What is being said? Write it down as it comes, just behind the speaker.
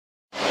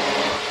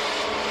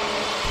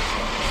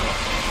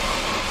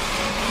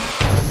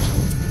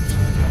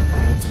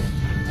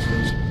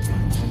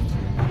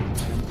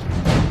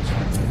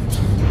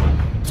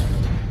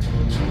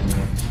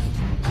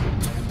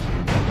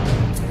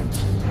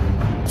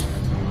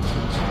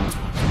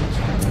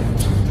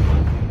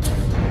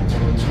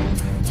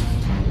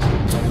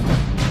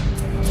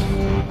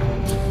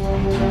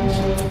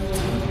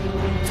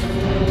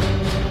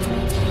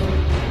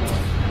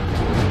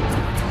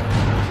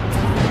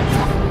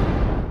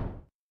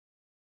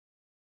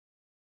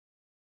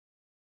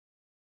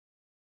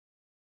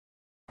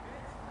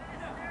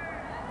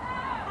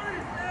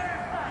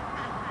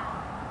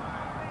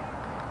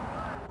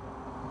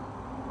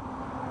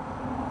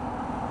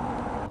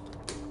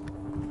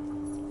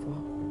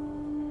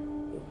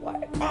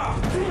What?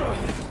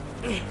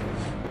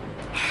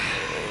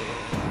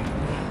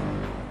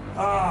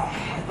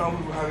 I thought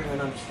we were having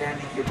an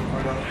understanding here,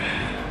 Ricardo.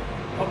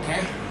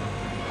 Okay.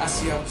 I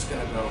see how it's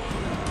gonna go.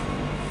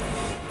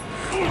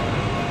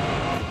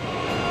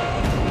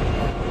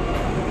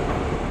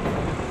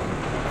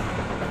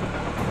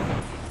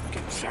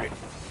 Okay, sorry.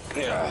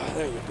 Yeah,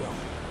 there you go.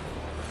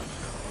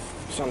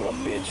 Son of a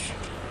bitch.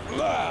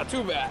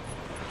 Too bad.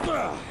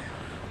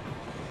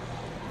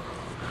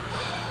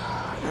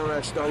 Never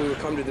actually thought we would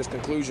come to this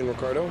conclusion,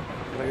 Ricardo.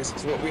 But I guess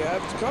it's what we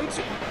have to come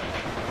to.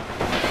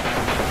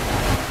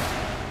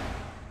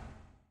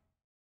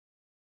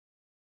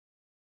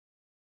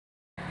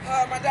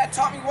 My dad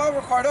taught me well,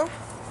 Ricardo.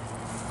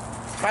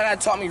 My dad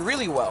taught me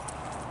really well.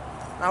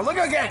 Now look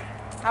again,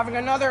 having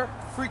another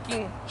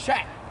freaking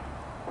chat.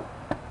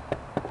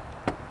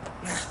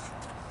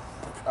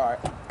 All right.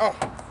 Oh,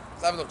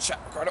 let's have a little chat,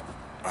 Ricardo.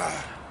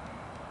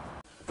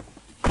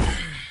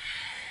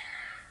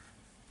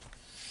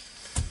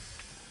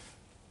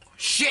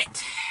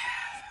 Shit.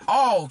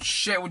 Oh,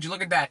 shit. Would you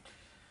look at that?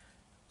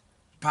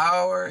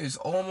 Power is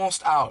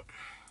almost out.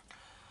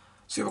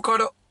 See,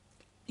 Ricardo,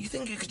 you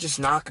think you could just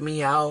knock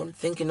me out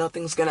thinking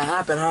nothing's gonna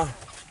happen, huh?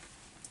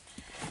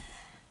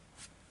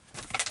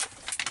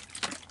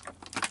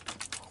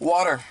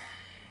 Water.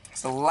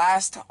 It's the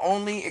last,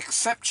 only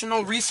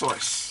exceptional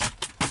resource.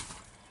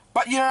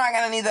 But you're not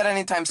gonna need that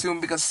anytime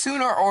soon because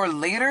sooner or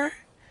later,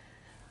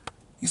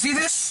 you see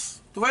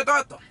this?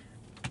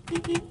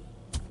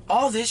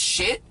 All this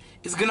shit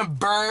is gonna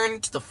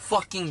burn to the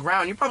fucking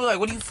ground. You're probably like,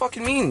 what do you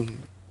fucking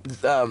mean,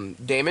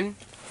 Damon?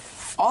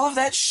 All of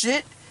that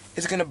shit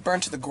is gonna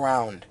burn to the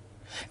ground.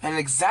 And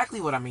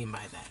exactly what I mean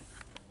by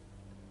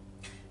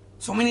that.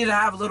 So we need to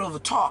have a little of a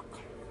talk.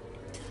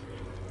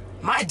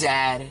 My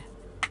dad,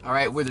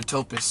 alright, we're the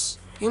Topus.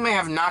 He may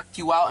have knocked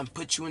you out and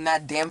put you in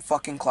that damn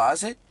fucking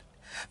closet,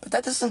 but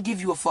that doesn't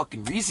give you a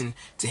fucking reason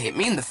to hit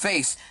me in the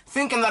face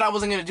thinking that I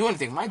wasn't gonna do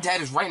anything. My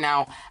dad is right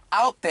now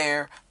out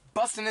there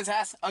busting his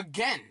ass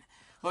again,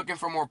 looking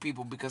for more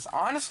people because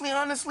honestly,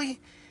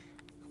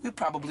 we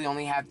probably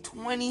only have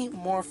 20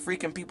 more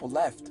freaking people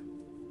left.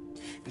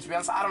 And to be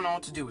honest, I don't know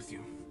what to do with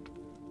you.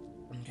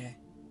 Okay?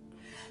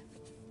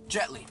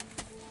 Jetly,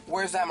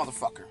 where's that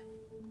motherfucker?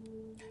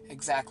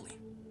 Exactly.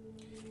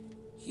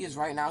 He is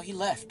right now, he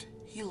left.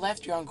 He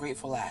left your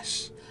ungrateful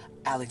ass.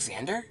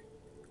 Alexander?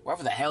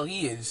 Wherever the hell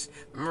he is.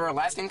 Remember our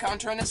last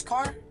encounter in this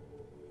car?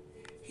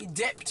 He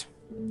dipped.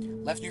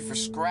 Left you for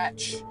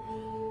scratch.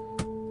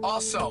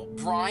 Also,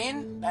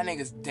 Brian, that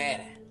nigga's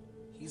dead.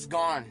 He's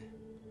gone.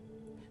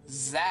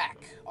 Zach,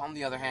 on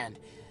the other hand,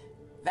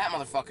 that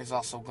motherfucker's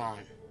also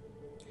gone.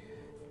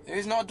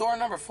 There's no door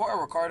number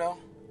 4, Ricardo.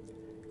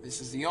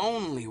 This is the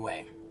only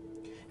way.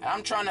 And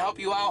I'm trying to help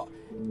you out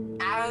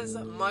as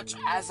much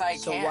as I can.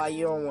 So why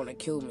you don't want to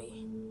kill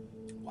me?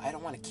 Why I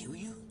don't want to kill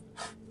you?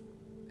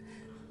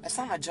 That's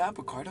not my job,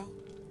 Ricardo.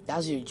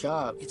 That's your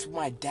job. It's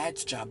my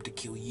dad's job to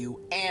kill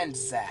you and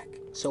Zach.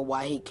 So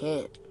why he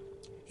can't?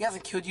 He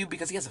hasn't killed you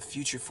because he has a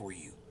future for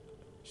you.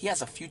 He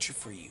has a future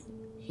for you.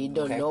 He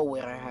don't know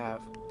what I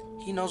have.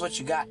 He knows what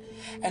you got.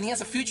 And he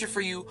has a future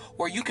for you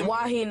where you can...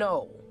 Why he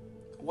know?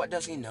 What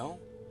does he know?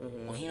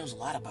 Well, he knows a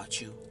lot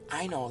about you.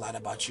 I know a lot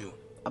about you.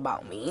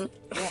 About me?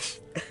 Yes.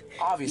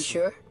 Obviously.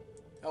 You sure?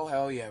 Oh,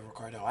 hell yeah,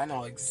 Ricardo. I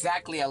know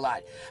exactly a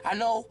lot. I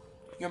know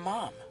your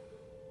mom.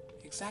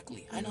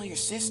 Exactly. I know your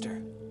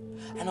sister.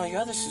 I know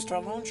your other sister,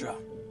 Alondra.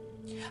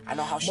 I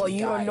know how she died. But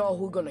you don't know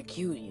who's gonna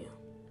kill you.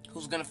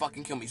 Who's gonna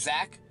fucking kill me?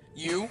 Zach?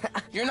 You?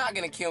 You're not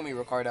gonna kill me,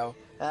 Ricardo.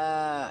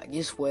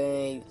 Just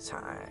waste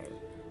time.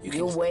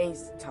 You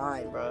waste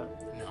time, bro.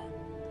 No.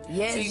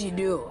 Yes, see, you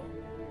do.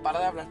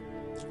 Palabra.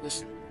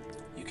 Listen,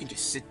 you can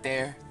just sit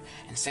there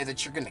and say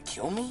that you're gonna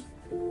kill me,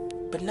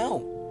 but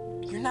no,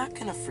 you're not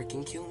gonna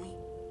freaking kill me.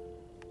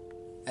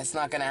 That's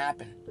not gonna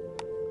happen.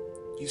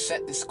 You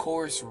set this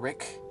course,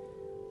 Rick.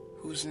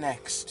 Who's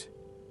next?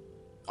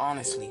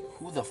 Honestly,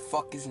 who the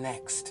fuck is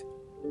next?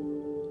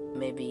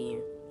 Maybe,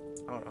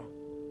 I don't know.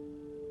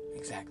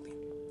 Exactly.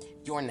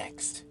 You're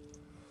next.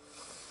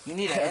 You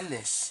need to end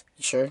this.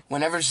 You sure?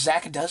 Whenever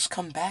Zach does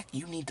come back,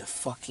 you need to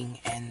fucking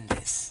end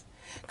this.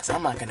 Because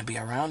I'm not going to be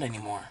around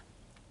anymore.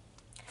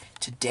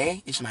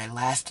 Today is my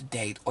last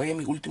day. Hoy es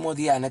mi último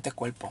día en este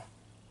cuerpo.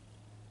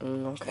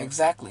 Okay.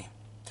 Exactly.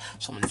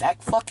 So when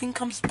Zach fucking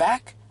comes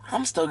back,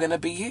 I'm still going to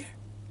be here.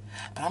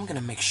 But I'm going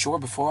to make sure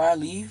before I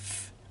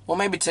leave. Well,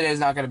 maybe today's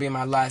not going to be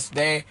my last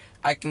day.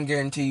 I can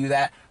guarantee you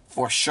that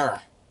for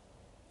sure.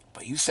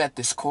 But you set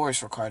this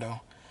course,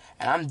 Ricardo.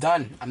 And I'm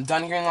done. I'm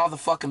done hearing all the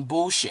fucking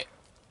bullshit.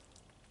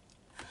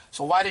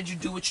 So why did you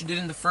do what you did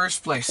in the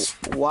first place?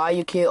 Why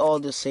you kill all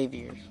the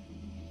saviors?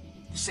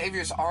 The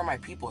saviors are my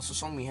people. Esos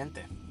son mi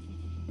gente.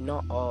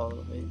 Not all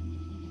of it.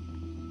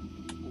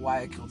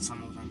 Why I killed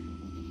some of them.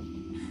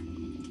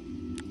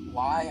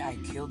 Why I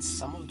killed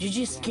some of them. You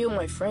just killed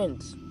my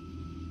friends.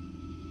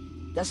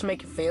 That's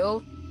make you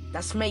feel?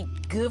 That's make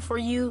good for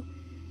you?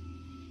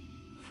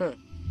 You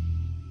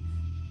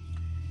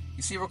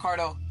see,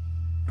 Ricardo,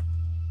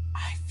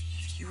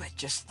 if you had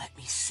just let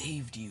me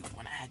save you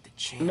when I had the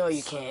chance. No,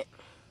 you can't.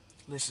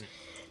 Listen.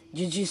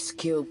 You just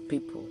killed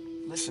people.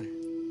 Listen.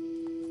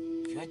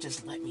 If you had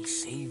just let me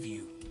save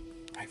you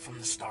right from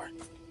the start,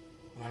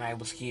 when I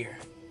was here,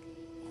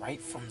 right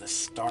from the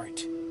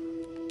start.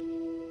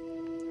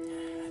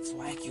 That's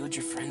why I killed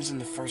your friends in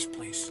the first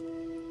place.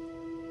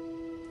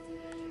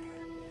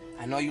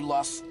 I know you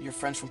lost your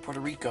friends from Puerto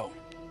Rico.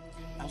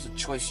 That was a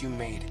choice you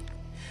made.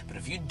 But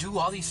if you do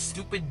all these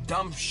stupid,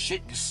 dumb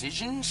shit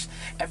decisions,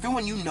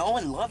 everyone you know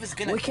and love is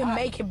gonna die. We can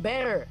make it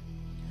better.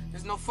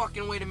 There's no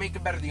fucking way to make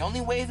it better. The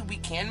only way that we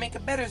can make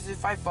it better is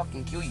if I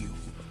fucking kill you.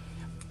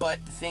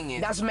 But the thing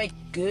is... That's make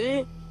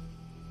good?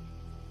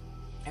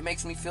 It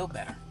makes me feel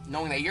better,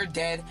 knowing that you're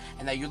dead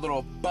and that your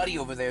little buddy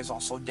over there is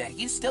also dead.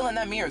 He's still in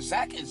that mirror.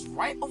 Zach is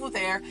right over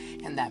there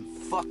in that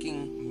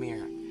fucking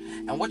mirror.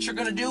 And what you're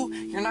gonna do,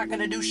 you're not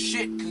gonna do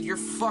shit because you're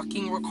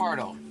fucking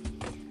Ricardo.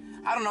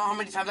 I don't know how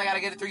many times I gotta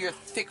get it through your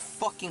thick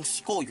fucking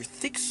skull. Your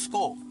thick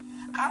skull.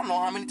 I don't know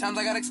how many times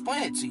I gotta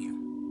explain it to you.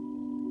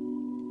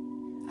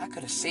 I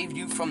could have saved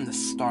you from the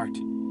start.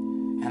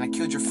 And I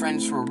killed your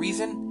friends for a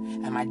reason.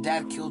 And my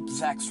dad killed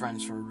Zach's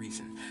friends for a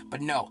reason.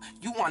 But no,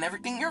 you want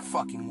everything your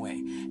fucking way.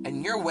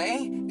 And your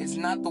way is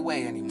not the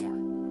way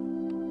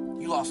anymore.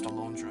 You lost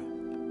Alondra.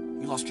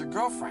 You lost your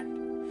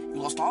girlfriend.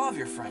 You lost all of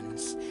your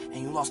friends. And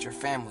you lost your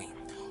family.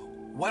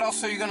 What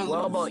else are you gonna lose?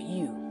 What about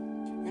you?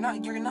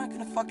 You're not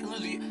gonna fucking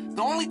lose.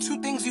 The only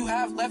two things you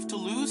have left to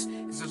lose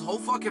is this whole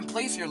fucking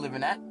place you're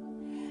living at.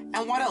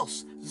 And what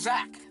else?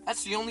 Zach.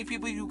 That's the only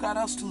people you got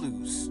else to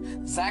lose.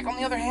 Zach, on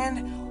the other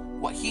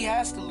hand, what he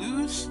has to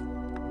lose?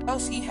 What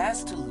else he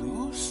has to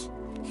lose?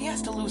 He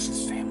has to lose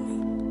his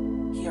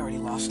family. He already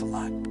lost a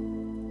lot.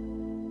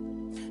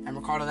 And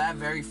Ricardo, that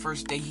very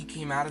first day he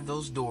came out of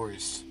those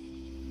doors,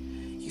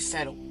 he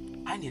said,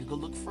 I need to go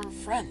look for a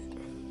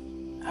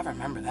friend. I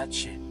remember that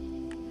shit.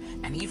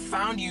 And he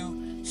found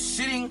you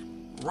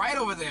sitting right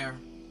over there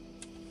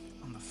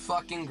on the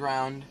fucking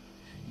ground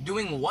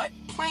doing what?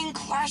 Playing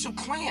Clash of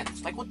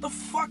Clans. Like, what the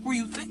fuck were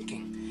you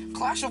thinking?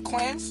 Clash of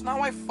Clans? Not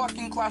why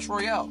fucking Clash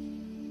Royale.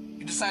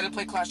 You decided to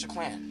play Clash of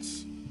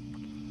Clans.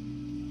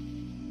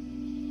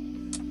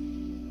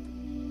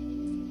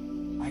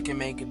 I can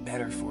make it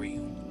better for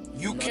you.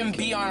 You can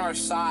be on our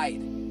side.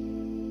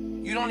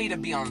 You don't need to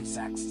be on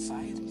Zach's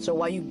side. So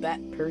why you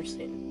bad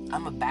person?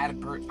 I'm not a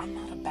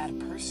bad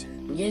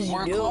person. Yes, you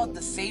do. We're called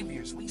the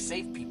saviors. We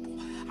save people.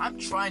 I'm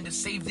trying to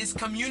save this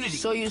community.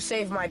 So you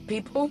save my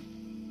people?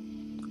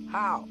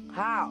 How?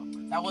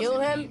 That Kill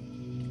wasn't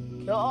him?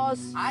 me. Kill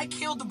us? I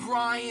killed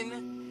Brian.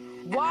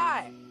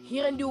 Why? He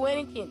didn't do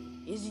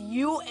anything. It's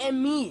you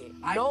and me.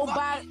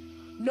 Nobody.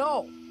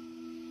 No.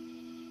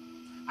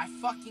 I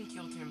fucking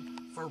killed him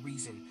for a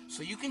reason.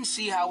 So you can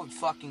see how it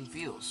fucking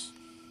feels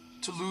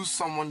to lose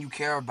someone you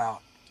care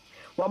about.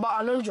 What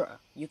about Alondra?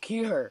 You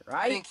killed her,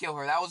 right? I didn't kill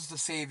her. That was the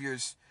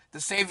saviors. The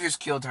saviors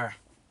killed her.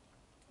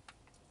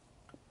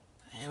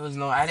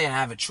 I didn't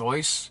have a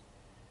choice.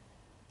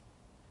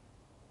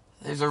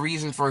 There's a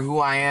reason for who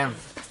I am.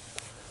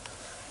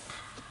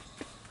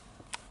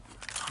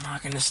 I'm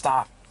not gonna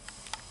stop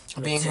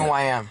being who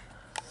I am.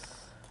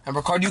 And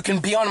Ricardo, you can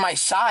be on my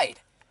side.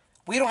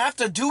 We don't have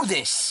to do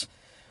this.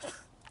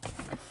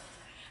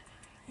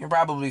 You're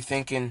probably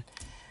thinking,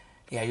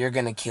 yeah, you're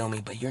gonna kill me,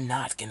 but you're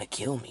not gonna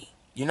kill me.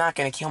 You're not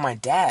gonna kill my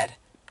dad.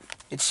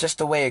 It's just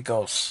the way it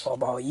goes. What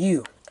about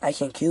you? I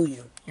can kill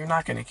you. You're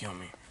not gonna kill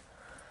me.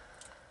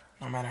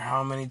 No matter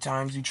how many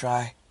times you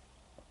try,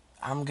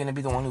 I'm gonna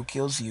be the one who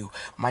kills you.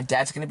 My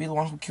dad's gonna be the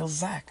one who kills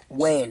Zach.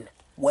 When?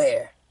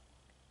 Where?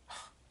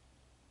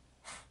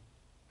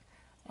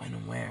 When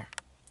and where?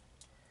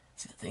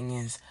 See, the thing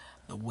is,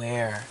 the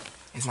where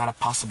is not a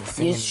possible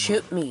thing Just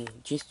shoot me.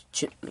 Just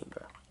shoot me,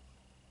 bro.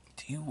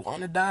 Do you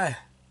want to die?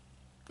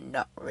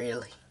 Not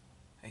really.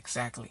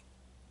 Exactly.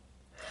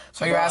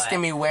 So you're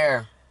asking me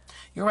where?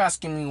 You're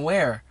asking me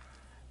where?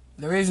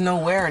 There is no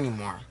where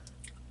anymore.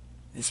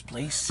 This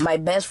place. My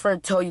best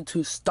friend told you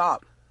to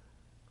stop.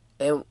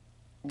 And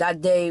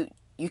that day,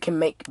 you can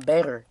make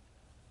better.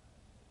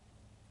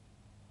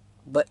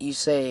 But you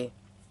say,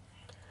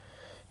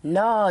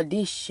 no,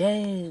 this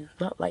shit,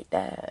 not like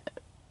that.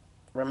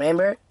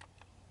 Remember?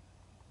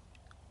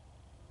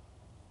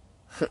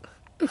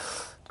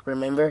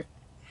 Remember?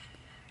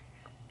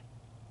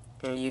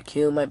 And you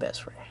killed my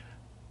best friend.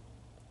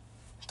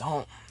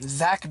 Don't.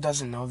 Zach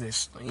doesn't know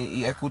this.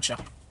 Escucha.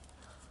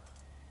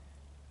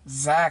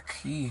 Zach,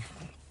 he's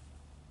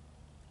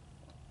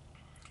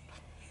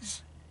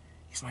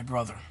my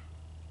brother.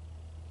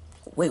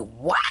 Wait,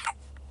 what?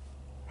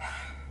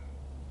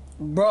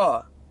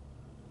 Bruh.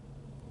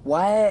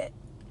 What?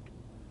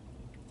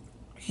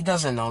 He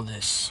doesn't know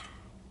this.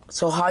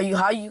 So how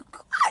you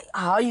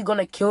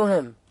gonna kill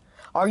him?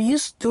 Are you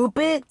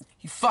stupid?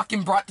 He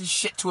fucking brought this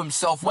shit to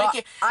himself. Well,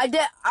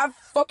 I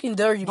fucking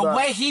dare you, the bro.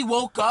 way he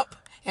woke up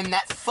in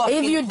that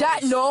fucking If you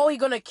place. no, he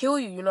gonna kill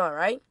you, you know,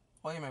 right?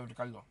 Óyeme,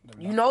 Ricardo.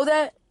 You know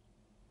that?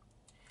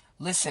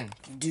 Listen.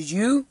 Did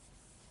you?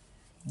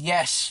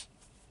 Yes.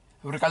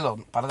 Ricardo,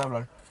 para de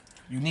hablar.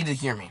 You need to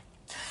hear me.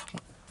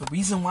 The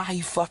reason why he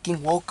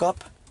fucking woke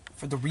up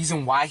for the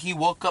reason why he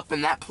woke up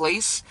in that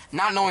place,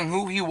 not knowing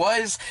who he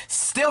was,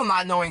 still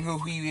not knowing who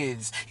he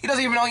is. He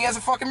doesn't even know he has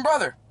a fucking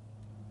brother.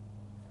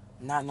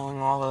 Not knowing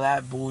all of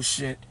that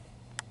bullshit.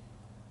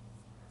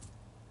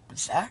 But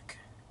Zach,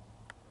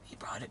 he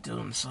brought it to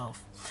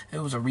himself.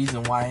 There was a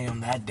reason why on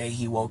that day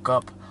he woke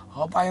up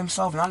all by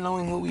himself, not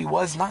knowing who he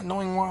was, not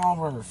knowing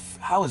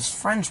how his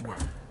friends were.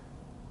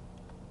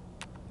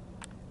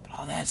 But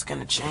all that's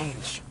gonna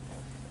change.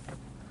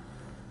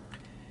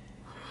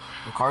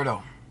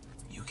 Ricardo,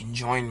 you can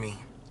join me.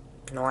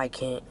 No, I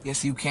can't.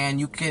 Yes, you can.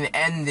 You can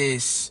end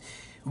this.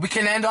 We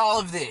can end all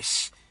of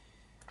this.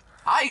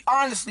 I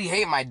honestly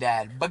hate my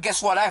dad, but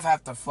guess what? I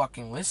have to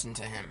fucking listen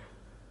to him.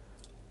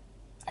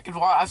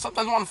 I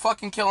sometimes want to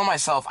fucking kill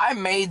myself. I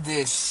made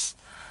this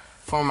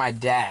for my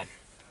dad.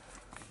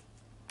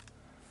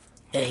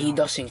 And he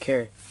doesn't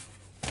care.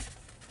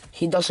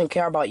 He doesn't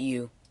care about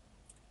you.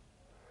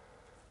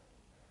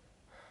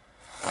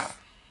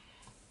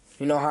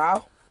 You know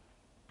how?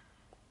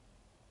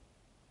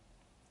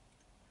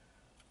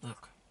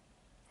 Look.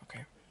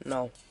 Okay.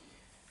 No.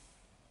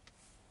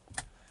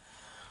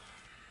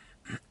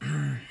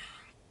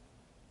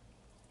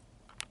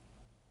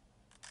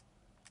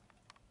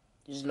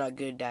 This is not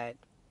good, Dad.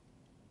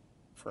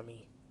 For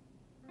me.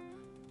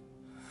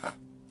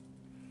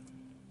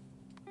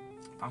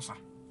 Pausa.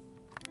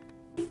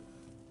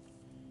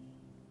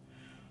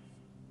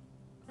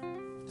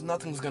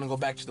 Nothing's gonna go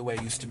back to the way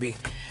it used to be.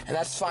 And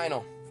that's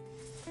final.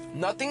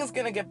 Nothing's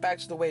gonna get back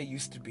to the way it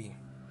used to be.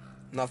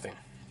 Nothing.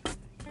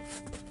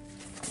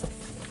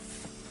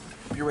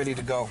 You're ready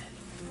to go.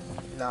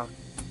 No.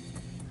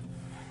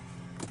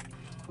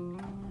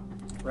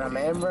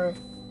 Remember,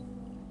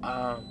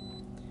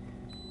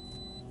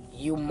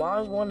 you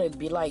might want to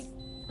be like,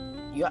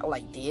 you act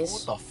like this.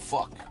 What the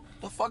fuck?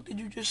 The fuck did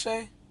you just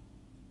say?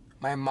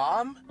 My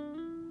mom?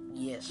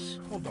 Yes.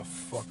 Hold the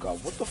fuck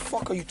up. What the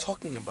fuck are you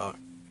talking about?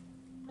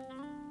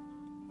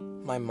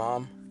 My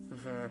mom?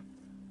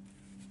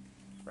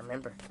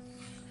 Remember,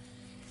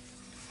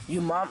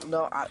 you mom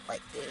don't act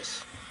like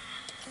this.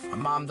 My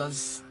mom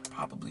does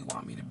probably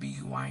want me to be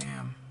who I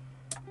am.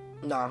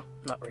 No,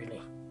 not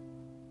really.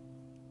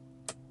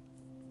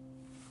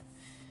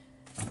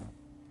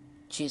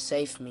 She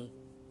saved me.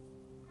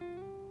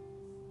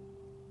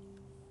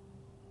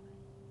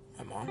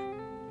 My mom?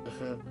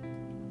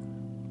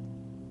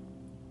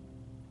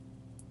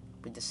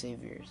 With the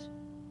saviors.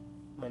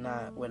 When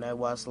I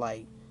was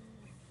like,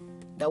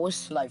 that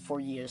was like 4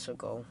 years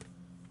ago.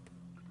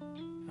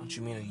 Don't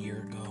you mean a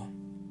year ago?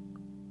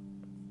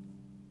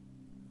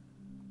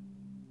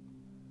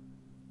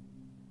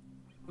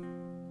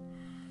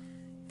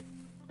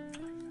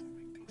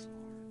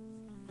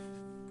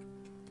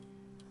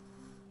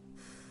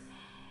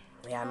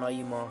 Yeah, I know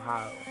you know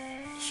how.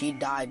 She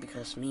died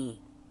because of me.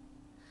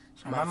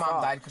 It's My mom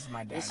fault. died because of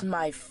my dad. It's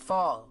my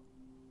fault.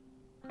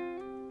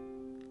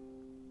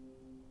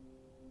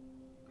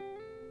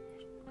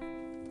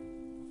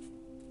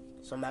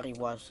 Somebody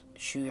was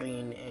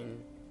shooting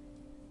and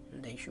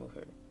they shoot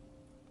her.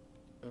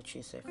 And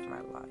she saved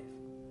my life.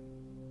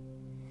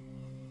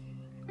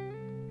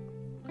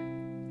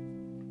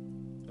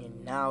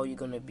 And now you're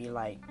gonna be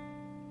like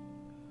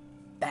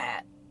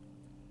bad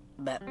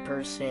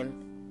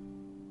person.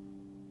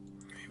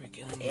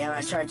 And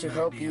I tried to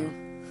help you.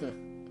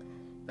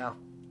 No.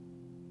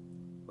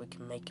 We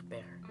can make it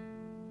better.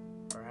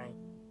 Alright?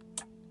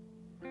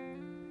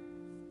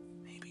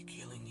 Maybe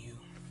killing you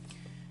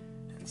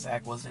and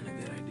Zach wasn't a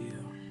good idea.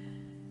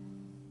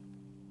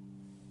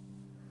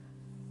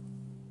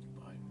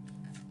 But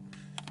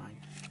fine.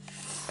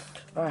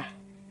 Alright.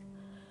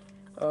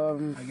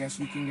 I guess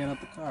you can get out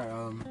the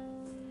car.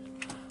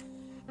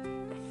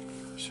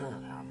 Sure.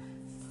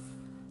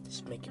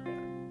 Let's make it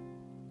better.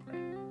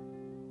 Right.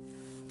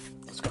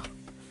 Let's go.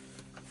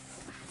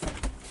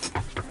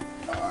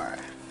 Alright.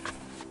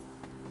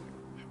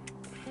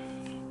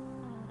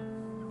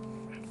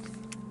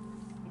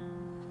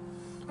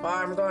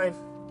 Alright, I'm going.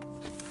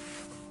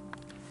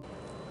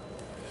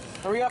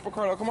 Hurry up,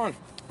 Ricardo. Come on.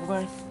 I'm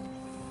going.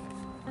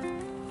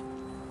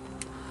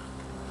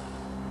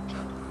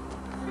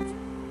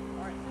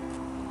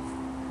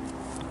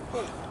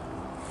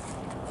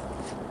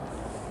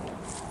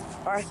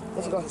 Alright,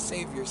 let's go. The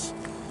saviors.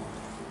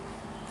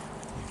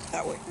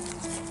 That way.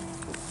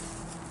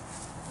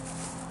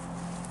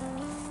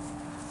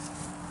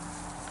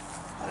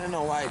 I don't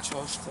know why I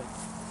chose to.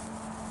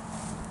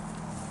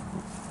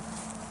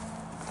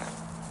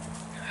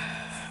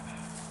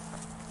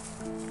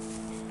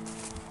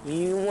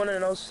 You wanna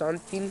know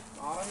something?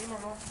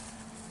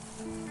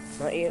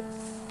 Not yet.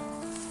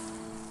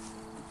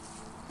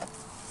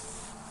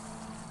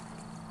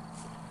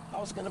 I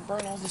was gonna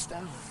burn all this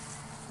down.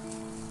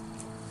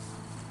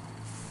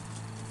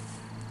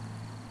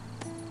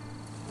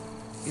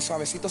 Y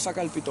suavecito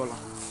saca el pitola.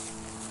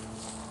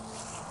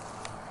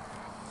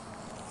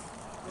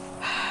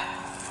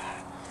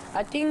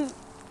 I think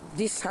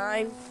this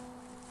time,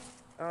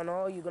 I don't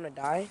know, you're gonna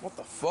die. What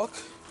the fuck?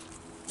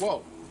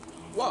 Whoa.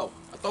 Whoa.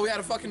 I thought we had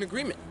a fucking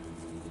agreement.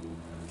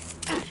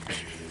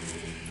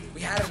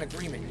 We had an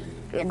agreement.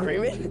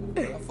 Agreement?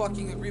 A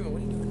fucking agreement.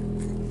 What are you doing?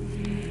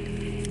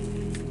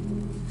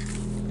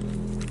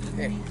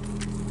 Hey.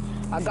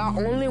 I got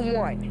only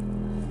one.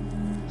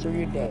 So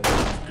you're dead.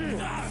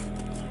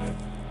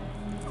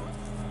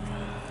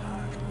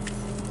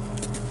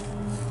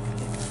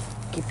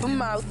 Keep your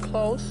mouth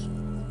closed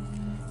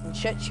and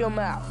shut your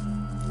mouth.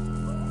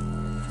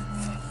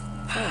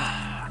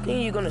 I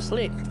think you're gonna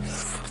slip.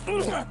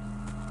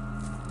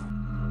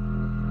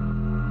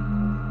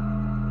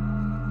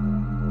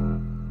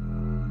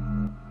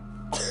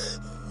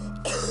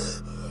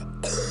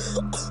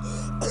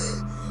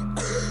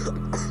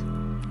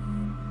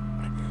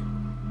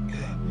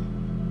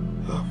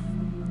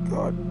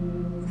 God.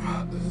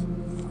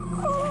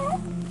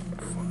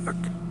 Fuck.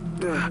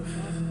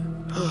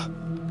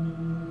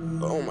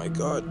 Oh my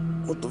God.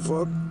 What the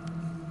fuck?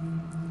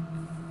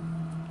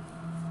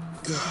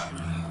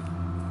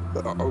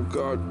 God. Oh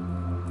God.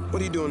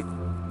 What are you doing?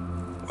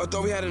 I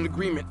thought we had an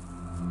agreement.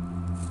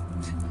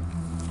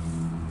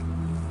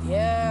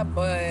 Yeah,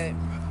 but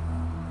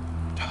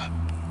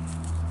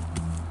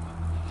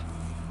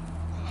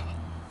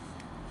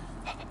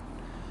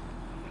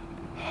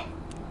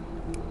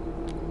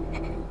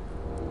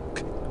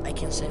I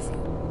can save you.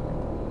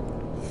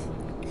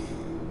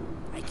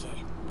 I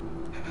can.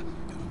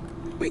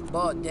 Wait.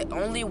 But the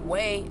only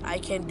way I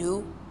can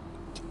do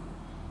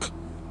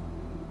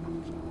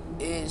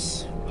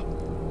is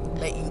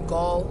let you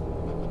go,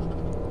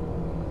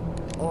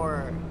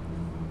 or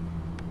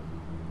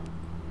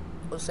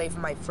we'll save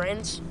my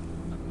friends,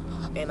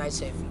 and I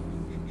save you.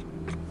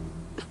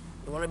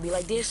 You wanna be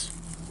like this,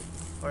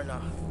 or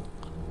not?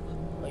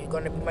 Are you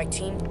gonna be my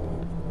team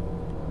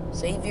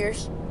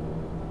saviors?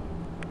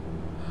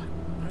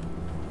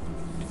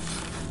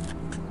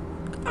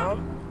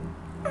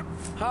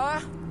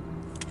 Huh?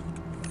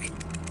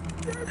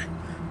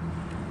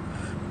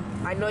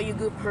 I know you're a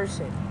good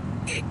person.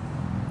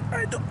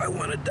 I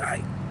want to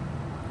die.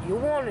 You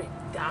want to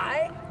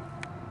die?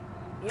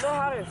 You know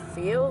how to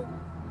feel?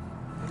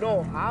 You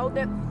know how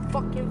that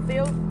fucking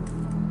feels?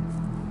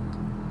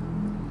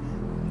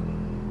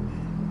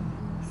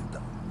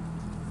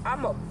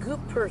 I'm a good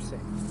person.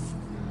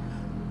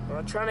 I'm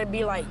not trying to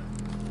be like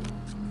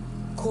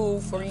cool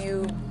for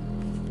you.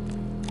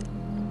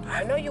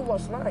 I know you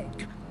was lying.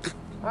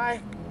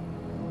 Alright.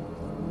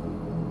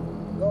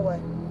 Go away.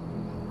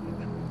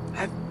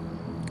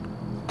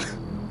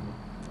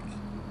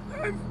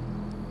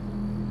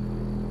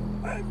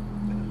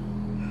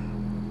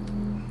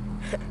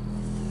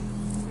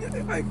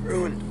 I've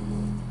ruined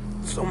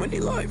so many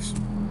lives.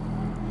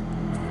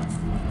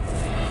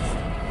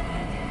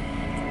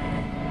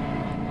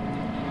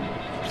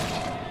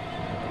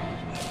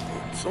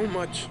 So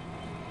much.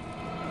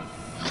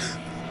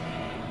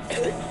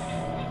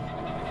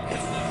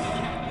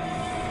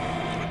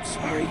 I'm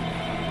sorry.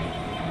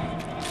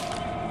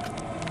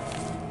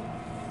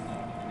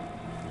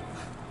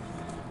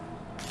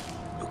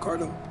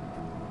 Ricardo.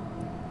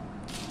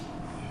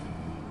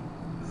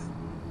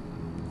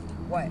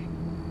 What?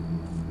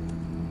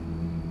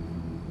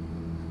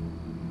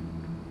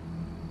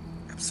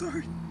 I'm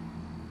sorry.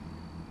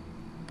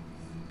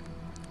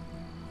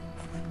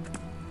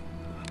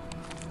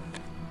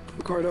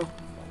 Ricardo.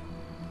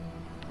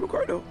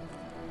 Ricardo.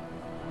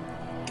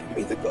 Give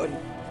me the gun.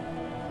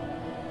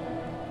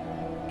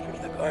 Give me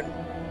the gun.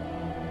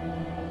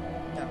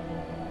 No.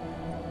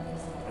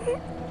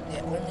 The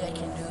only I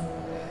can do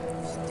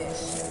is this.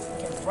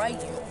 I can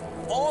write you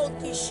all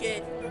this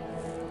shit,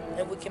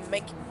 and we can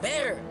make it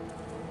better.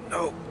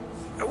 No.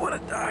 I want to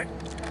die. You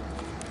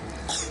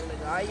wanna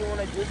die? You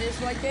wanna do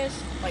this like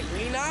this? Like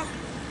me now?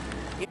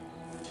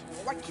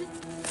 What you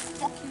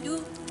fucking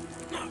do?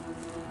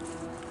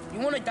 You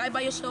wanna die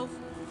by yourself?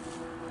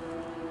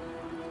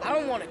 I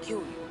don't wanna kill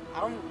you. I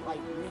don't like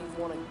really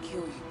wanna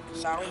kill you.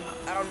 Cause I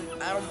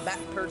don't bad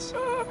person.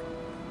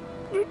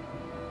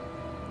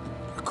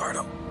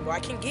 Ricardo. Well, I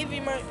can give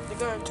you the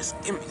gun. Just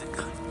give me the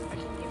gun. I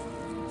can give you.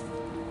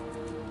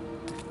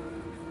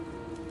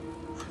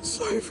 I'm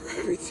sorry for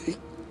everything.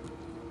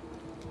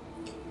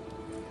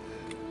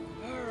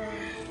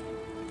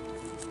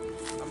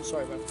 I'm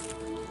sorry, bro.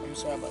 I'm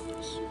sorry about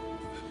this.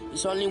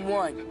 It's only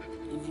one.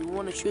 If you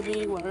want to shoot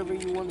me, whatever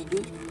you want to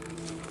do,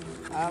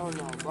 I don't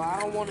know. But I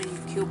don't want you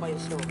killed by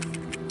yourself.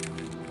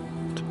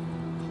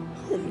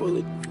 One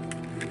bullet.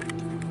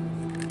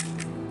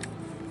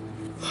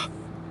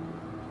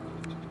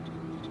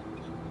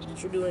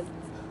 What you doing?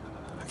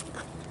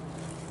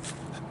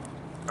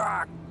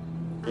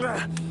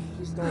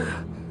 Please don't.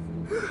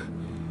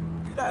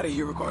 Get out of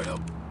here, Ricardo.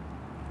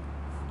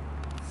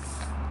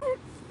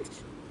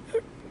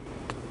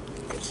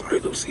 I'm sorry,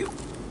 Lucille.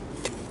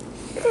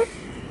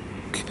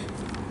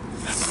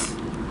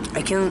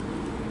 I can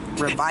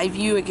revive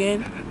you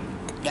again.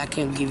 I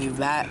can give you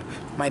back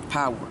my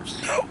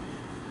powers. No.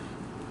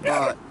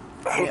 But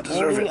I don't the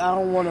deserve only it. I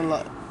don't want to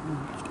let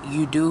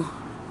you do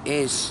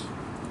is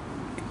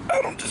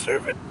I don't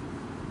deserve it.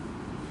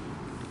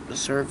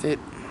 deserve it.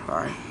 All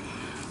right.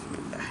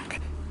 Back.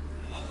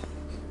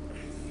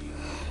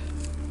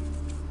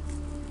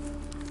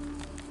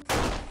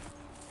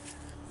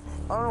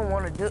 I don't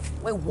want to do.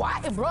 Wait, why,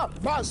 bro?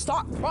 Bro,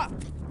 stop, bro.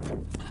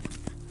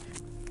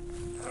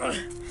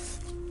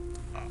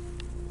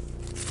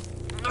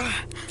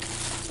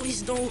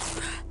 Please don't.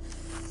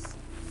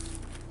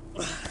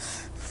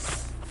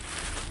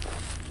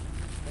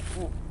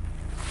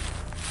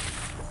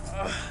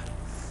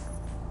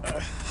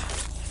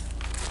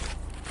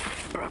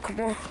 Bro, come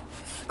on.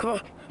 Come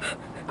on.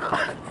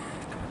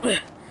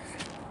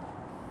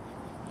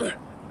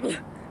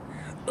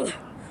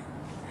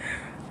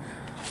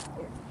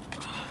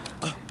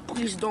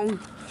 Please don't.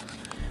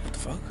 What the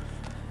fuck?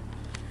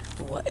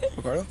 What?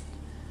 Ricardo?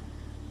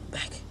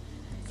 Back.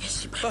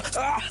 Yes, you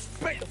back.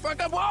 Wait the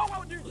fuck up.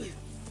 Whoa, dude.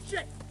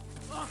 Shit.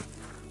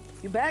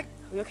 You back?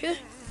 You okay?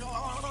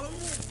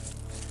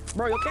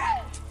 Bro, you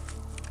okay?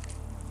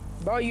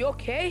 Bro, you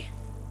okay?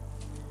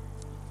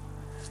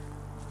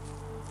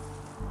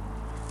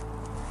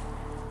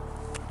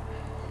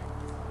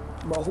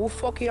 Bro, who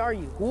fucking are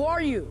you? Who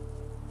are you?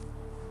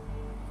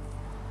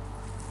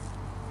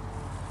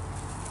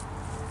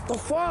 The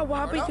fuck? What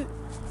happened to...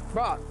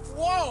 Bro,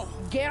 Whoa!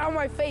 get out of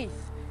my face.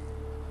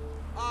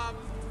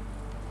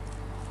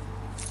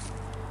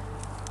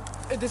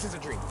 This is a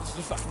dream. This is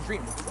a fucking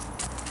dream.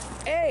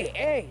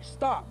 Hey,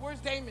 stop. Where's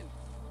Damon?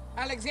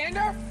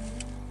 Alexander?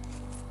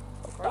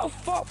 The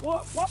fuck?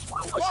 What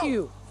was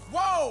you?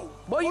 Whoa!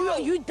 But Whoa.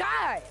 you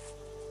died.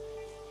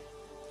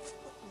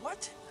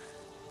 What?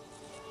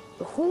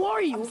 Who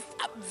are you?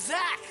 I'm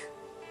Zach!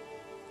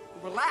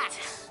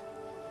 Relax.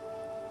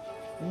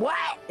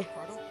 What?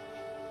 Ricardo?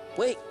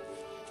 Wait.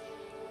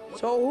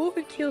 So who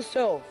killed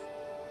yourself?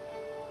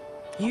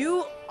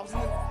 You? I was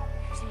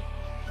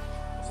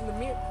in the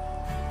mirror.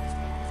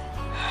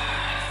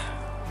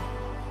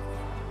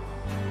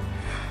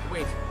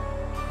 Wait.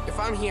 If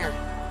I'm here,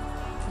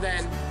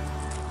 then...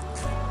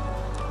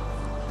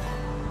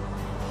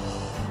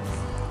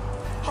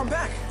 I'm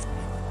back!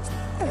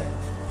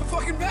 I'm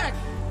fucking back!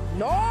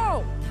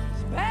 No!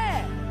 It's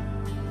bad.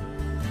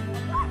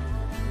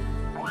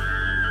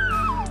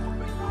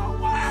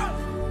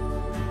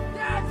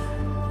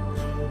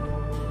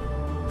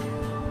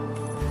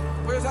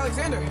 Where's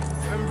Alexander?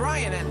 And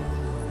Brian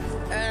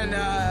and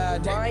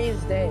Damon.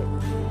 Brian's dead.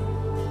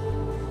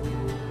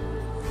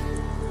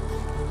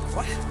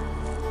 What?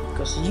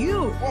 Cause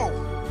you.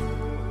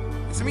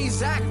 Whoa! It's me,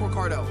 Zach,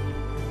 Ricardo.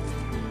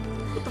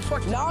 What the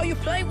fuck? Now you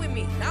play with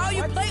me. Now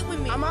you play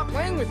with me. I'm not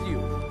playing with you.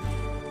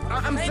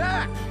 I'm playing-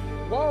 Zach.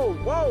 Whoa!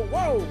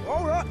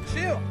 Hold up,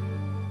 chill.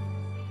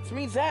 It's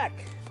me, Zach.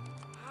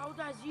 How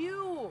does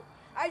you?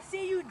 I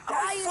see you I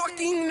dying. don't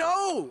fucking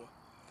know.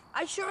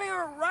 I sure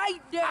you're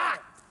right there.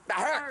 That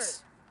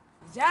hurts.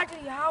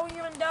 Exactly how you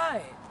gonna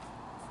die?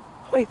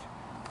 Wait,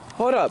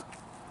 hold up.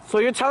 So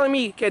you're telling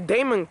me que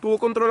Damon estuvo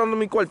controlando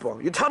mi cuerpo?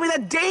 You tell me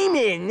that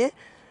Damon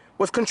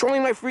was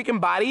controlling my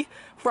freaking body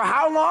for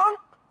how long?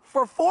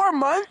 For 4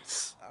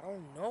 months? I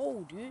don't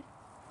know, dude.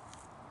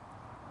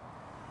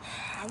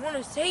 I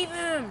wanna save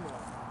him.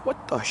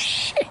 What the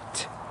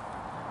shit?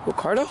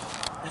 Ricardo?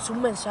 Es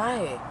un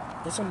mensaje.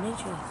 Es un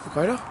mensaje.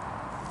 Ricardo?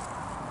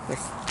 Like,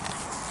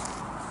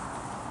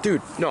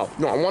 dude, no,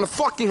 I want a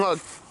fucking hug.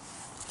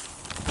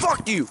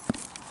 Fuck you.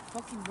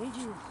 Fucking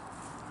mensaje.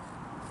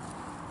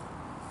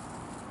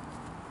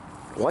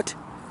 What?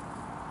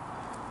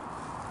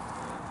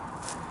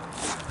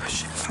 Oh,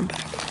 shit, I'm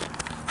back.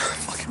 I'm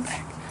fucking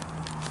back.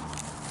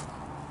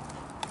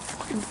 I'm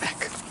fucking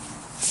back.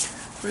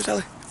 Where's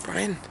Ellie?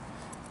 Brian?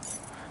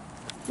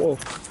 Whoa.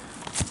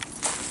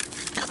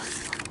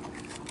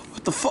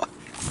 What the fuck?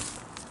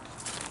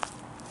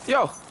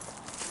 Yo.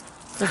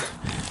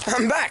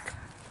 I'm back.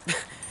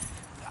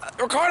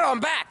 Ricardo, I'm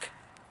back.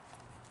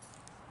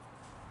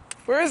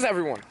 Where is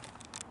everyone?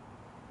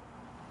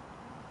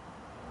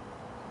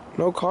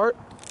 No cart?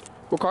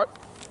 Ricardo?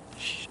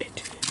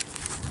 Shit.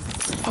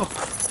 Oh,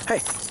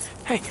 hey.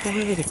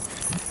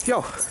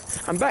 Yo,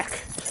 I'm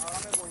back.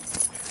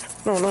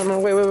 No,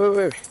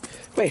 wait.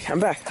 Wait, I'm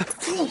back.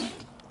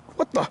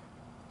 What the?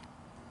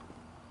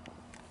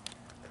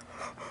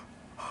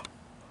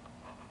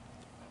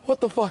 What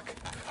the fuck?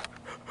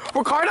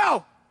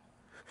 Ricardo!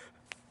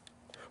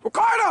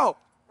 Ricardo!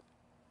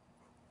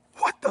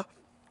 What the?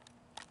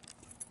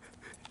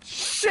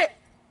 Shit!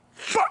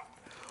 Fuck!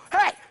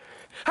 Hey!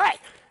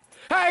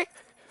 I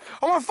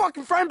want my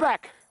fucking friend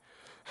back!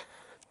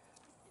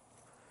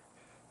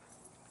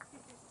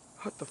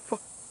 What the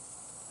fuck?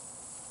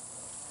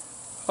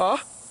 Huh?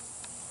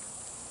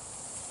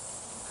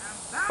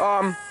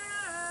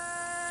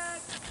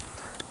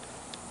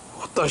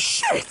 What the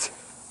shit?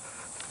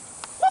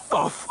 What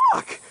the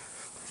fuck?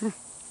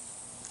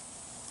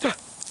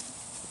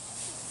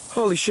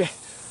 Holy shit.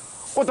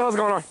 What the hell's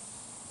going on?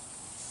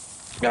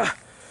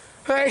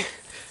 Hey.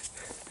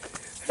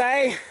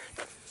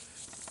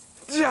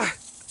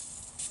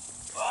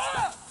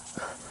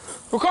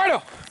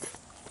 Ricardo!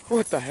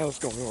 What the hell's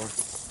going on?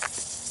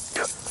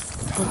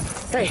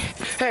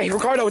 Hey,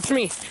 Ricardo, it's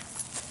me.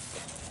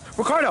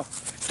 Ricardo,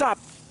 stop.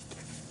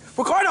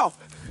 Ricardo!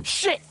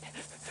 Shit!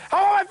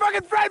 I want my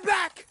fucking friend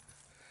back!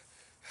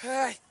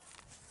 Hey,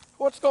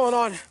 what's going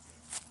on?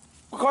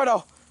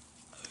 Ricardo!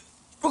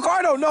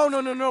 Ricardo, no,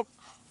 no, no, no.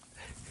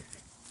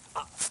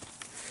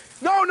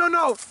 No, no,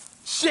 no.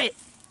 Shit.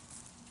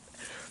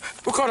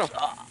 Ricardo.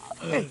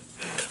 Hey,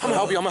 I'm gonna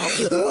help you, I'm gonna help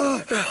you.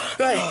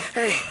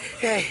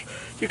 Hey,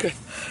 you're good.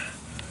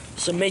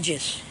 Some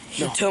midgets.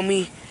 No. You tell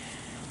me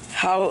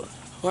how...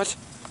 What?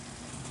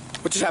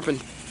 What just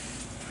happened?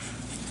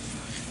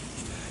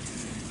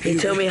 You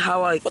tell me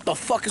how I... What the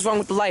fuck is wrong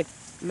with the light?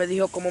 Me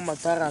dijo cómo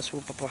matar a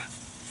su papá.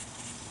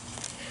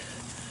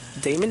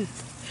 Damon?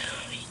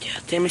 Yeah.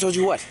 Damon told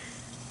you what?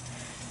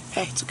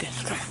 Hey, it's okay.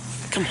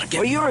 Come on,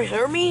 get Are you gonna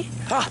hurt me?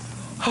 Get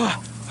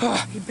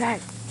Get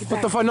back. Get What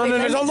back. the fuck? No, Wait, no,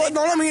 no, let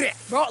don't let me eat it.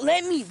 Bro,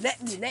 let me.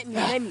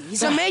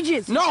 He's a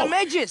midget. No. He's a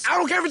midget. I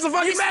don't care if it's a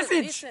fucking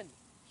message. Listen.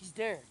 He's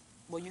there.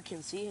 Well, you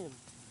can see him.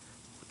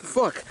 What the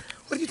fuck?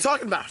 What are you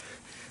talking about?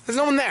 There's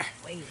no one there.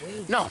 Wait.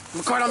 No,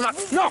 Ricardo, I'm not.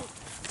 No!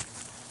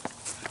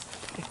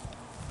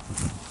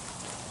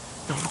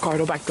 No,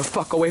 Ricardo, back the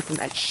fuck away from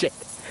that shit.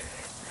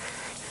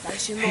 Está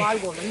diciendo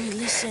algo. Let me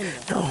listen.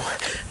 No.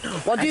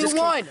 What do you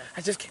want?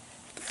 I just can't.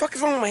 What the fuck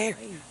is wrong with my hair?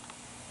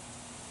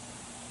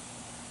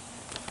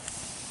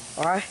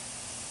 Alright.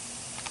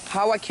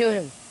 How I kill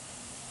him?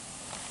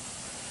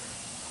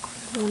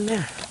 There's no one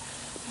there.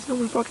 There's no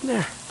one fucking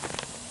there.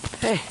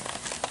 Hey,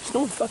 there's no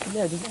one fucking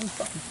there. There's no one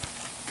fucking.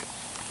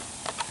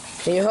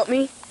 Can you help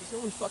me? There's no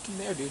one fucking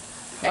there, dude.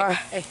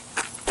 Hey.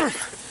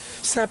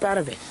 Snap out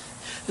of it.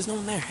 There's no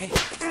one there. Hey,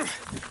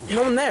 there's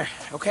no one there.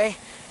 Okay.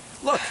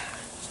 Look.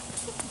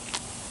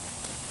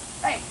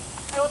 Hey,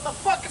 what the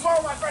fuck is wrong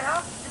with my friend,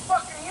 huh? You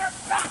fucking here?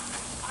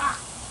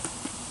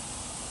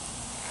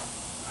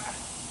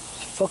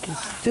 Fucking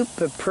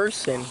stupid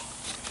person.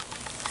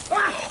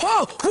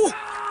 Oh!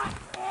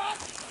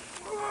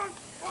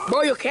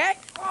 Bro, you okay?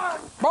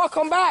 Bro,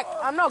 come back.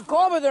 I'm not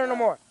going over there no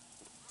more.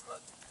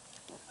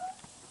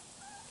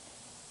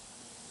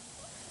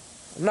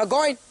 I'm not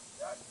going.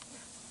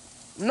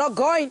 Oh,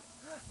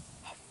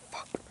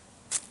 fuck.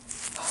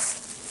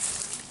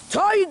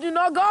 Tell you, do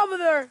not go over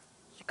there.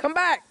 Come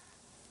back.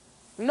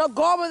 Do not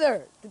go over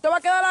there. ¿Tú te vas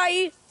a quedar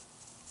ahí?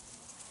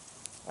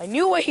 I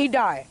knew it, he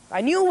died.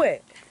 I knew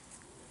it.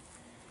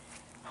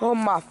 Oh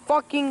my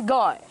fucking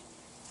God.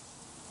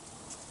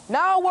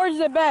 Now where's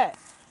the bed?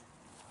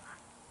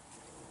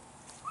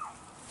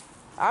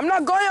 I'm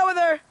not going over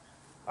there.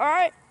 All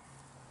right?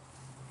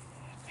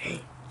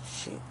 Shit.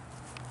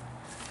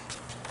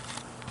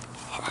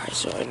 All right,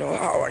 so I know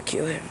how I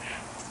kill him.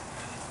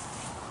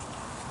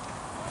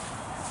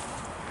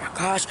 Oh my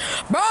gosh.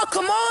 Bro,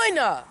 come on.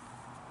 What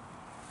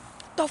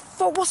the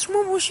fuck? What's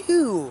wrong with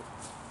you?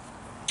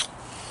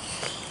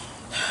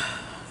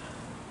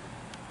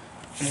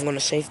 I'm gonna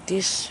save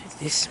this.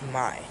 This is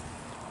mine.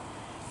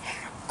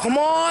 Come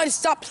on,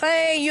 stop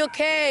playing. You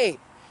okay?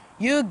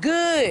 You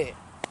good?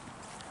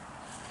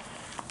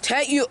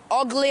 Take your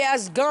ugly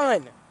ass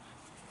gun.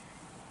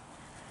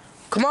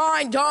 Come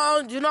on,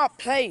 do not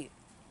play.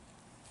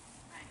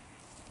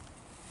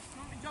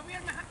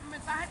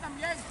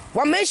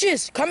 What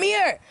missions? Come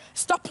here.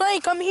 Stop playing.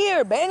 Come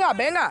here. Venga.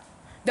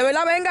 De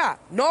verdad, venga.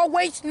 No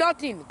waste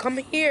nothing. Come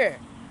here.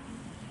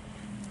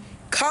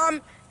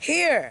 Come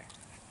here.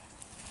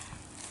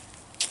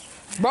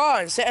 Bro,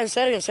 en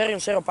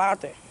serio,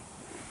 párate.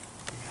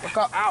 Look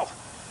up. Ow.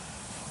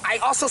 I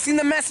also seen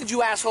the message,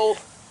 you asshole.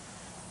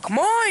 Come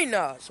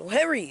on, so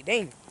hurry,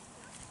 dang.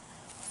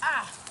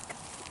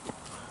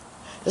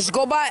 Let's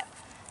go back.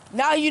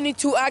 Now you need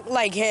to act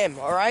like him,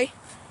 all right?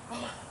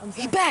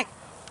 He back.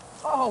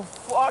 Oh,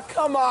 fuck,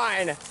 come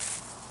on.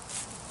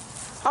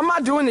 I'm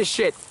not doing this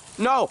shit.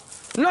 No.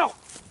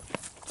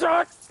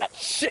 That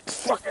shit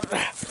fucking...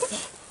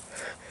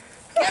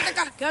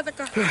 Get the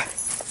car.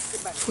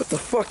 What the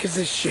fuck is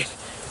this shit?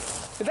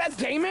 Is that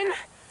Damon?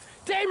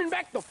 Damon,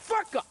 back the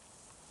fuck up.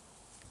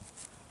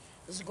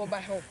 Let's go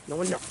back home.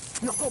 No,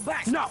 go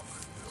back. No,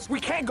 we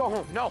can't go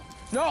home. No.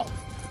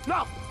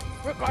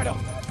 Ricardo.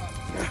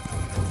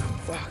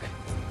 Fuck.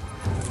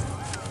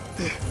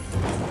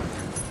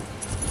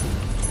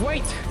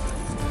 Wait.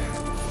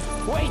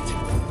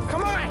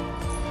 Come on.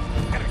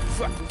 Are you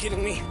fucking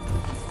kidding me?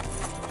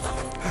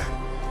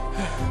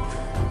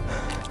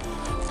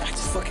 I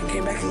just fucking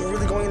came back and you're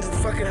really going into the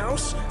fucking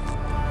house?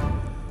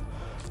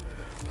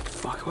 What the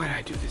fuck? Why did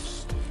I do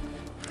this?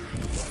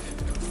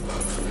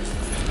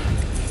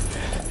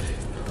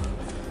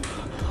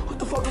 What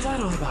the fuck was that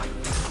all about?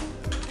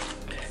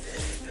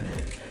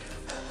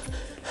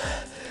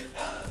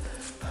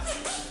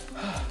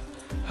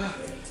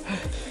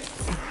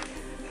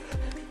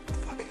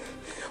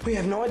 We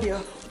have no idea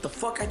what the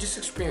fuck I just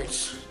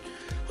experienced.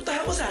 What the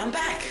hell was that? I'm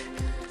back.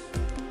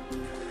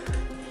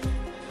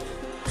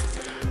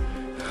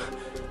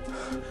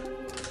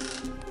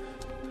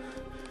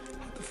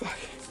 What the fuck?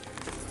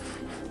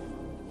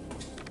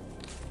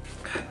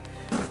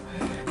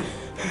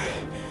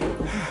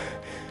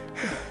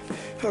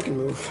 Fucking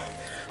move.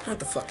 What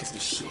the fuck is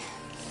this shit?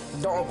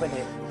 Don't open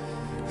it.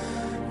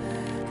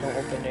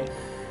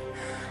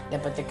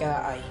 Después te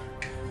queda ahí.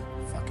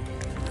 Fuck it.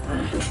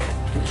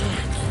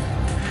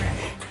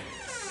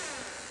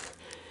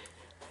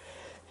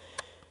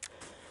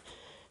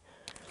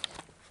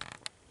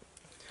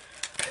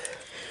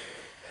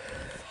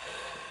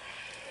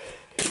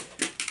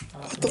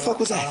 What the fuck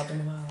was that?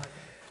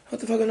 What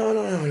the fuck?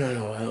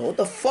 No. What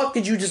the fuck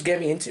did you just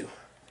get me into?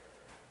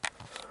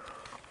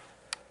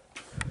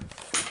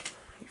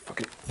 You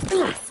fucking...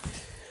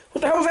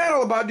 What the hell was that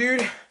all about,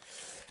 dude?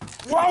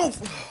 Whoa!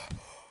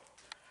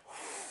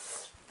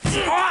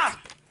 Ah!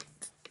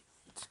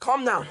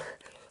 Calm down,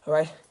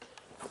 alright?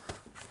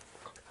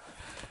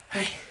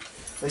 Hey,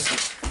 listen.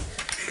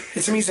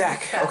 It's me,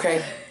 Zach,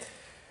 okay?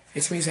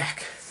 It's me,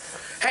 Zach.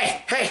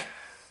 Hey!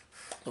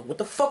 Look, what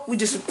the fuck we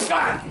just...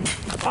 Hey.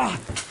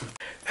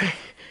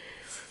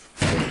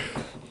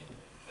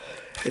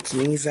 It's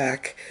me,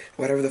 Zach.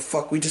 Whatever the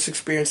fuck we just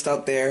experienced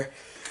out there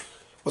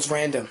was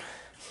random.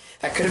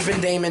 That could have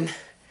been Damon.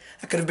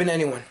 That could have been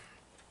anyone.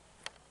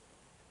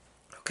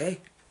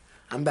 Okay?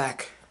 I'm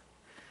back.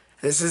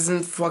 This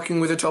isn't fucking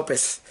with a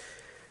topus.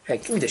 Hey,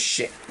 give me this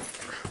shit.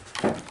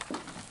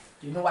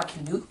 You know what I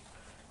can do?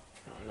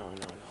 No. You know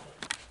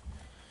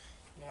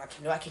what I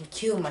can do? I can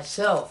kill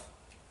myself.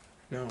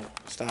 No,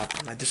 stop.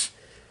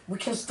 We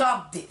can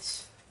stop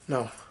this.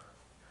 No.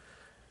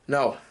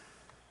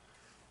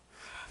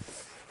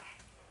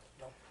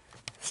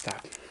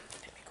 Stop.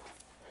 Let me go.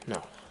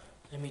 No.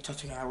 Let me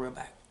touch your real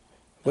back.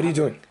 What are you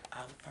doing?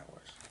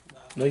 Fireworks.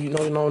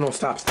 No,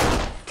 stop.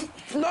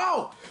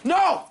 No!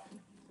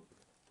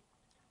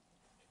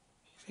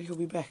 He said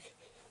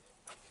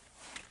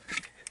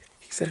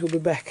he'll be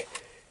back.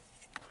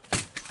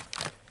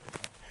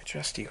 I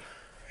trust you.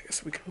 I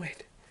guess we can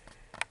wait.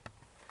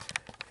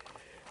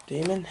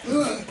 Damon?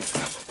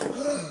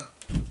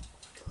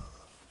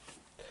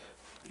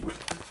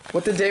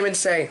 What did Damon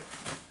say?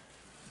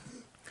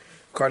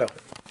 Ricardo.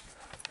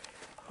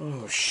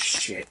 Oh,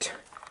 shit.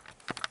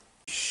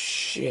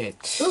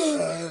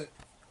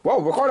 Whoa,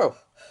 Ricardo.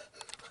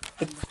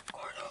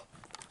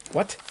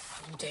 What?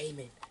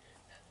 Damon.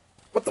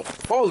 What the?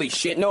 Holy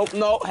shit. No,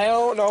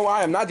 hell no.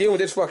 I am not dealing with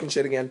this fucking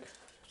shit again.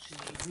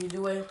 If you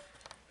do it,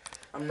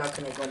 I'm not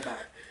gonna come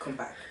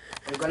back.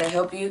 I'm gonna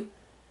help you.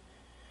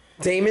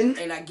 Damon?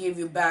 And I give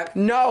you back.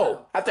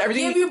 No. After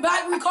everything. Give you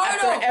back,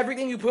 Ricardo. After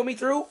everything you put me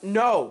through?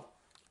 No.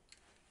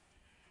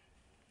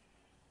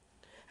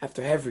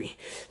 After every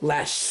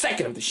last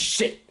second of the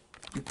shit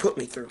you put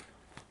me through.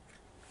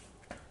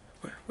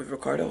 With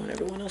Ricardo and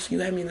everyone else, you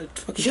had me in the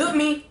fucking... Shoot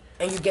me,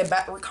 and you get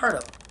back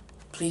Ricardo.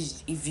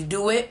 Please, if you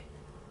do it,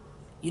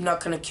 you're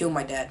not gonna kill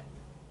my dad.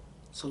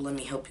 So let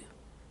me help you.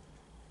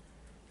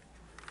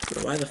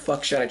 Why the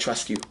fuck should I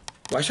trust you?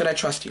 Why should I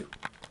trust you?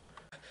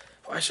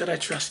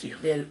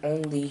 Then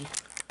only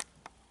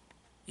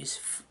is...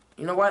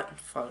 You know what?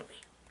 Follow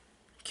me.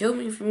 Kill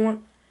me if you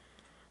want.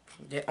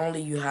 Then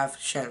only you have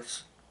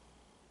chance.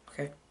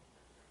 Okay?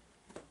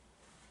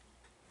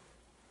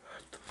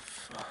 What the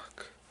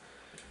fuck?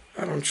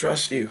 I don't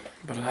trust you,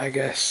 but I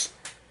guess.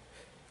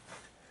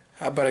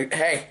 But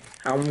hey,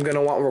 I'm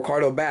gonna want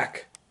Ricardo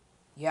back.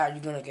 Yeah,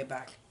 you're gonna get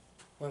back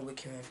when we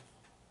kill him.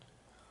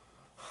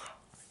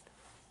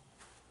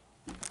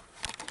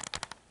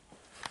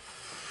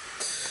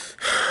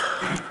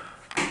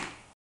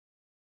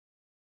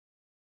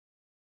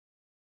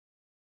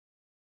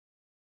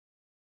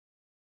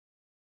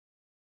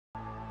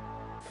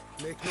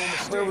 Make no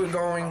mistake. Where are we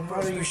going?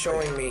 What are you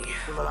showing me?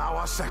 We'll allow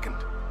our second.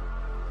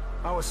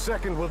 Our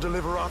second will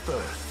deliver our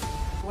third.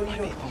 What do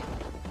you mean?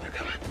 They're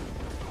coming.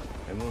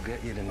 And we'll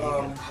get you to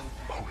Negan.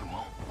 Oh, we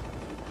won't.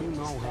 You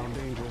know how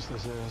dangerous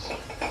this is.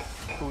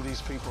 Who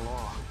these people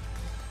are.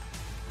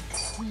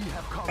 We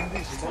have come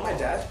this Is that far. my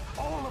dad?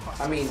 All of us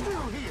I mean,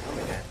 still here. oh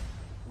my dad.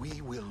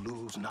 We will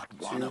lose not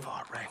one of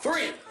our ranks.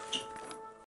 3.